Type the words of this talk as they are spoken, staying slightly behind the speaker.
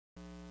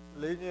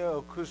linear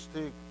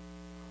acoustic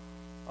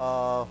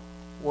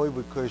wave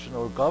equation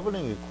or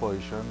governing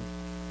equation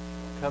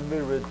can be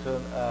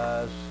written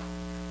as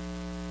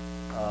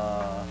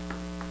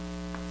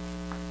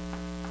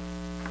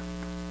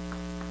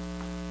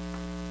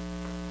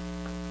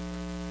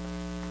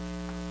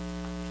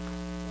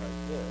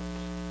like this.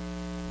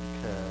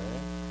 Okay.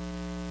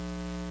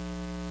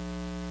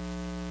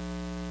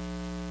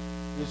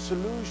 The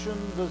solution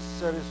that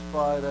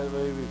satisfies that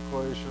wave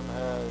equation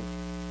has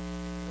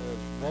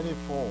many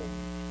forms.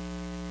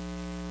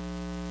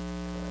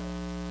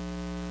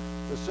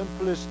 The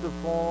simplest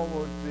form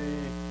would be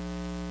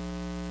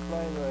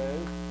plane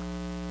wave,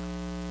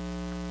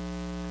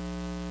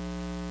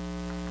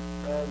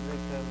 as we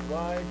can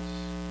write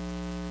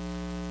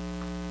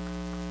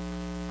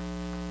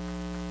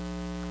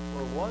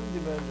for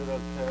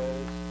one-dimensional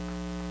case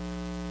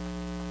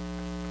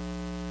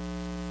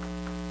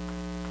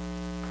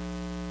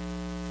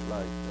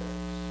like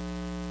this.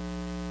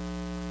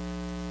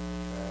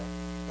 Okay.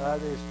 That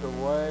is the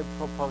wave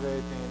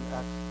propagating in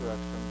x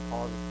direction,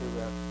 positive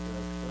x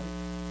direction.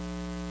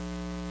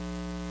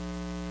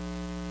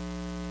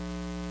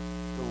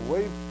 The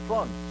wave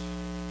front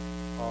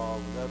of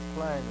the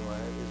plane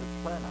wave is a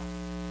planar.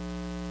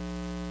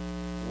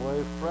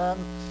 Wave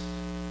front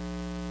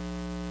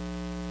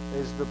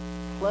is the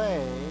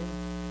plane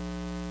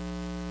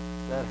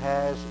that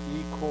has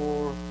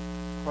equal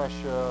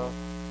pressure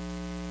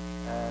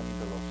and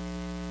velocity.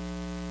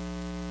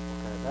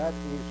 Okay, that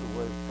is the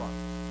wave front.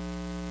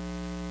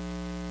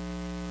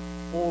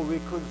 Or we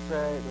could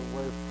say the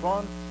wave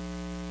front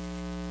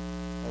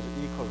has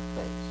equal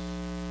phase.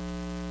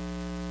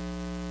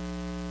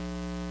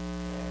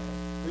 And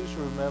please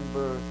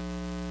remember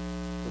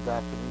the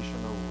definition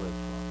of wave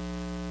front.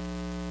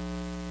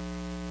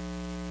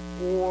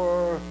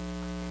 Or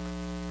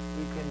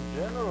we can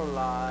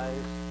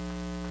generalize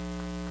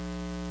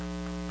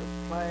the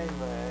plane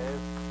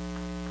wave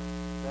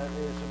that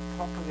is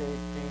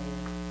propagating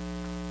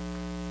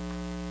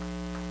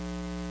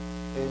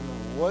in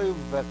wave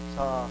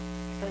vector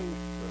k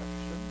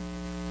direction.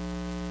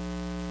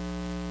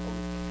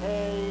 K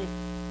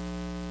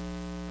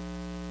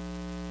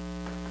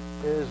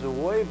is a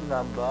wave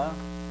number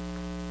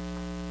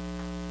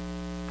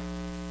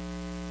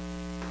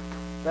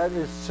that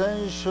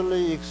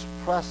essentially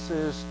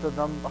expresses the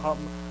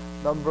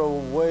number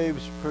of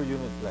waves per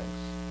unit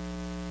length.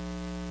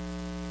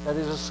 That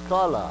is a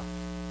scalar.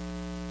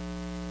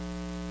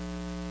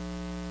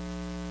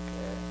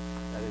 Okay.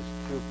 That is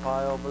 2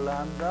 pi over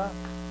lambda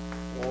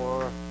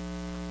or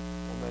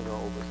omega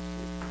over c.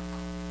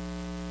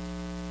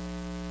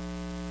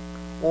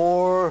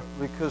 Or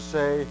we could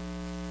say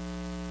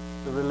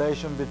the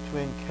relation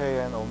between k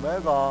and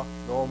omega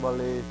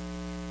normally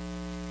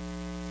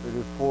we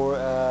refer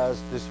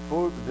as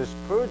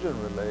dispersion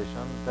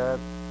relation that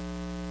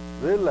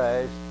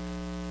relates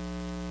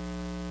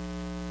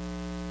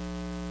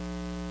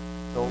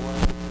the way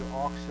to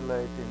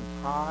oscillate in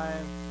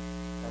time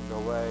and the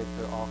way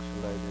to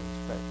oscillate in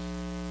space.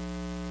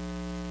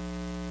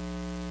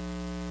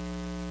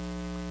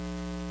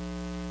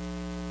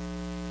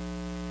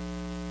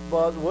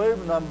 But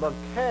wave number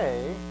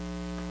k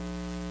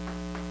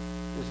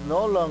is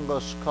no longer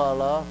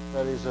scalar,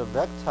 that is a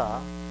vector,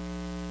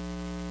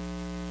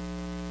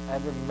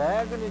 and the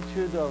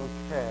magnitude of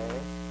k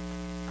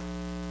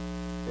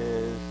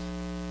is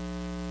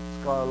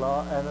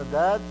scalar, and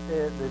that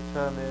it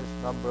determines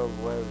number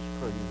of waves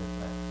per unit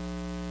length.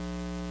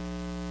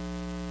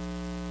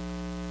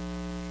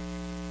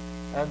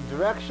 And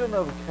direction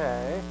of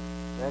k,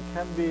 that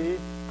can be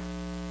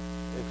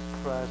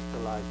expressed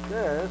like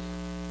this.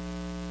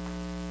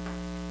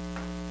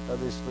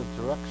 That is the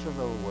direction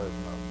of wave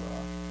number.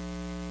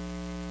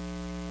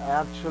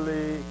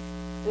 Actually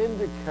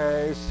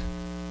indicates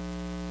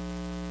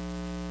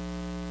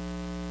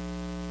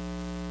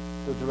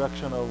the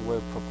direction of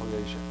wave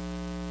propagation.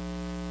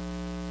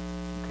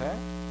 Okay?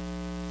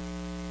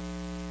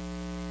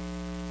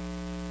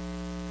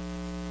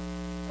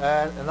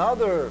 And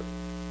another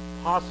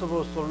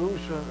possible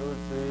solution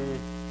would be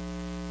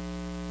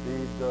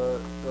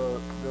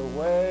the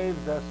wave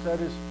that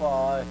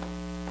satisfy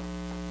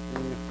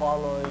the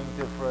following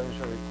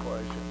differential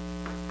equation.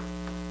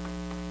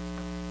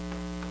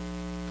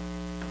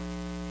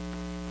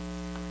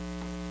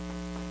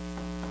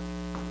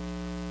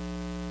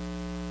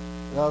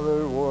 In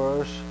other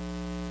words,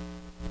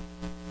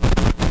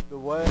 the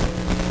wave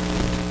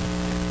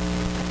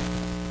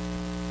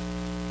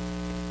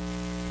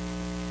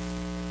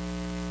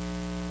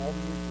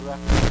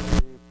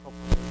omnidirectionally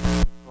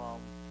propagates from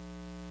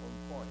one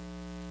point.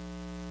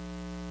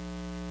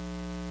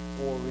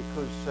 Or we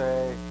could say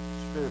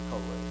spherical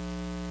wave.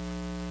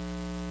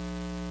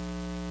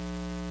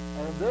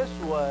 And this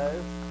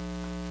wave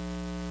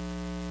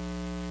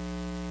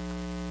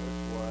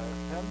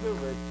can be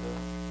written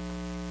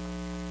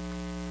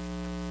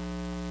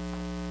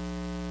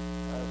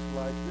as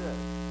like this.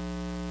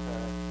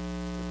 Okay.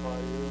 If I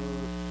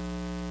use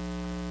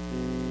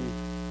the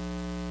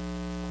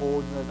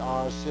coordinate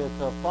r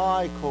theta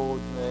phi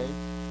coordinate,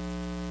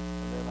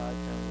 and then I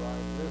can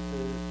write this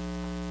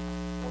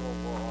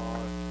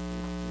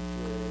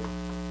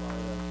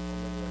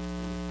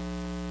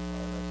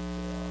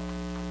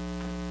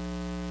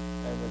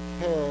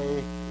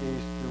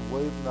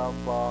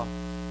number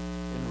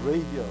in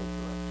radial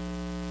direction.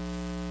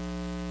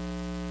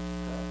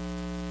 Okay.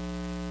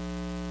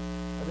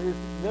 And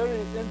it's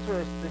very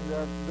interesting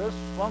that this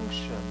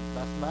function,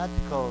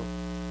 mathematical,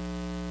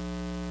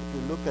 if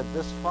you look at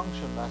this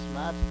function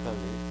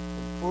mathematically,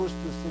 the first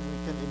thing we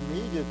can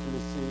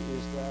immediately see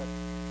is that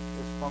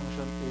this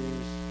function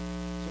is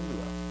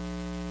singular.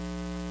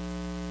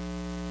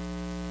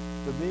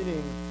 The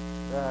meaning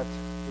that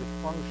the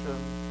function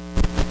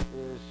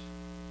is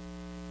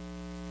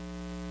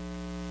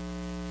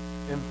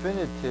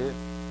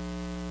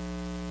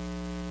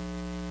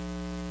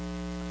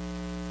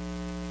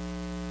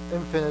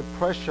infinite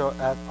pressure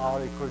at R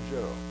equals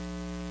 0.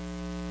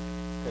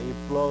 Okay, it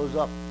blows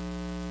up.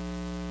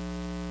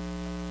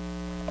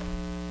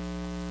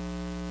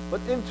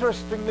 But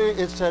interestingly,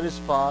 it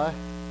satisfies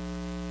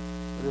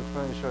the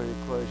differential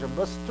equation.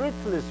 But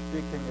strictly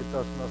speaking, it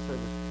does not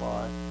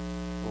satisfy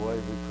the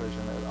wave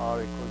equation at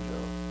R equals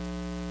 0.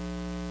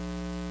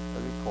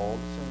 That we call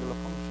the singular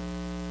function.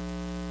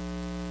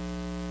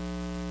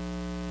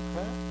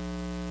 Okay?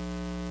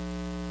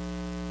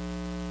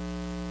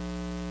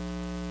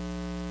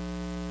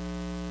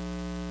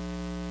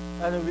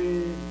 And we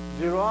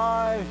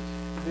derive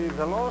the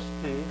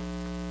velocity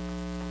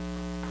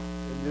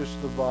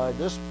induced by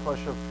this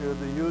pressure field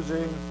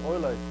using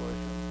Euler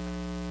equation.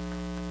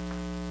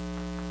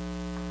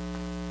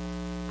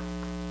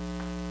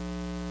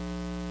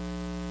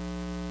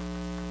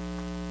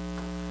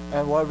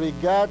 And what we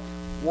got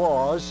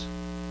was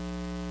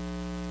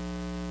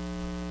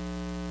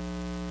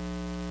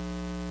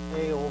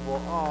A over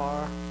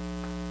R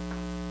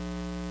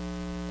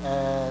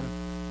and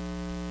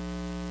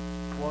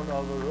 1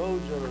 over rho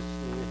 0 C.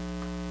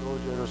 Rho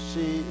 0 C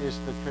is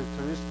the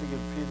characteristic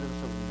impedance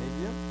of the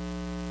medium.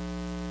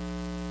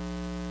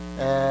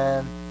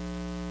 And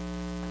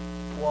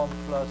 1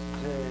 plus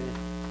J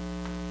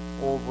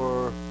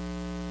over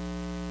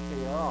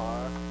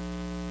KR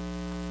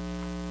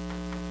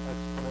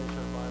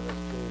exponential minus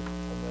J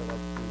omega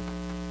T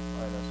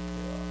minus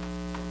KR.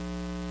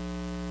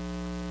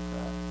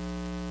 Okay.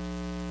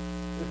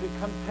 If we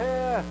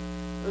compare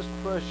this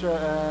pressure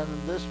and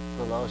this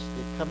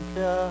velocity,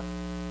 compare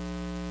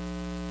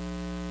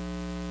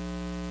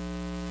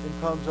in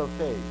terms of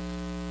phase,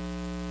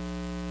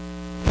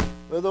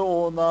 whether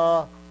or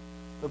not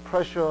the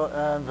pressure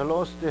and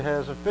velocity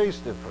has a phase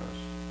difference.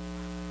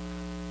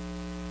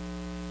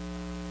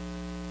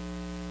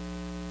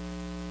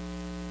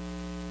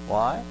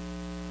 Why?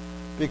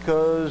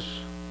 Because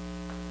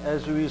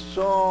as we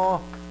saw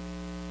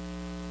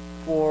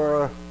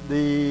for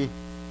the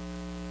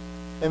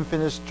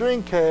infinite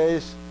string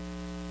case,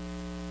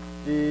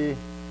 the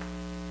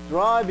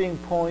driving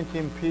point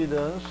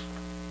impedance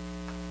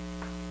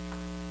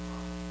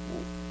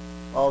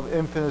of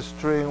infinite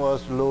string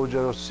was rho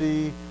 0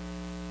 C,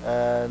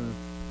 and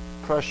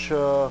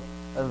pressure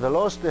and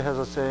velocity has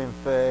the same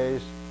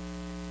phase.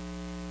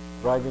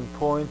 Driving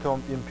point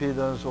of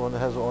impedance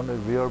has only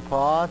real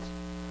part,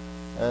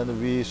 and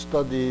we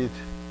studied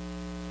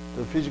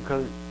the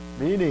physical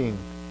meaning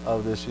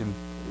of this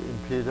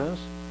impedance.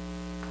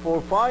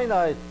 For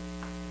finite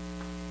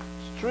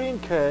string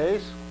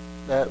case,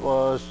 that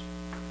was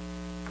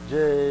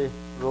J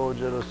rho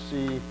 0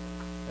 C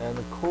and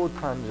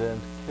cotangent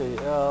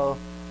KL,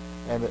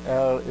 and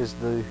L is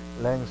the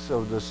length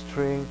of the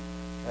string,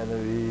 and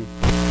we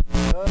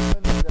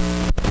learned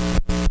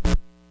that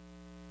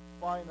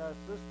finite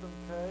system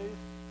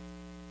case,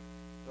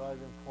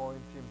 driving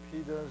point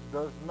impedance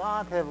does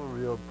not have a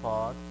real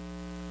part.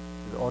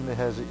 It only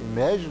has an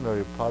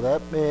imaginary part.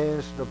 That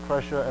means the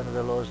pressure and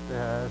velocity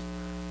has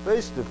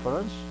phase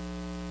difference.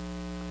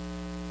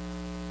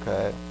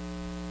 Okay.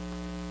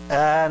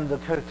 And the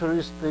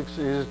characteristics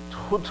is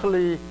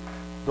totally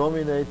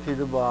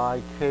dominated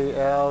by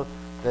KL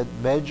that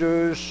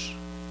measures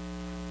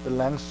the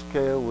length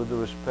scale with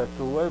respect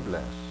to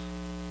wavelength.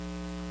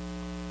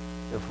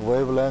 If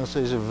wavelength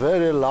is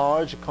very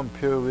large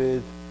compared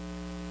with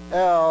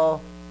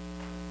L,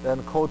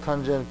 then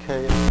cotangent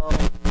KL as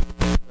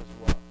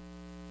well.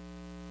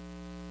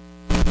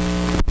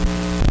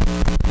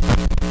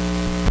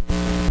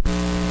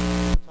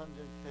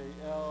 Cotangent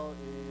KL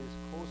is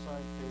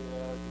cosine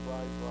KL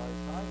divided by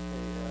sine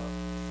KL.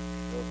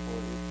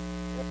 Therefore,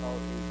 L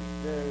is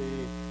very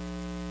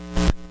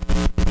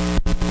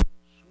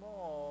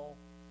small,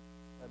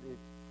 and it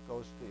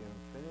goes to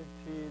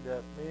infinity.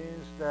 That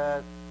means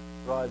that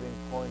driving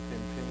point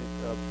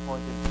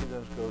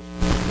impedance goes to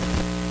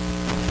infinity.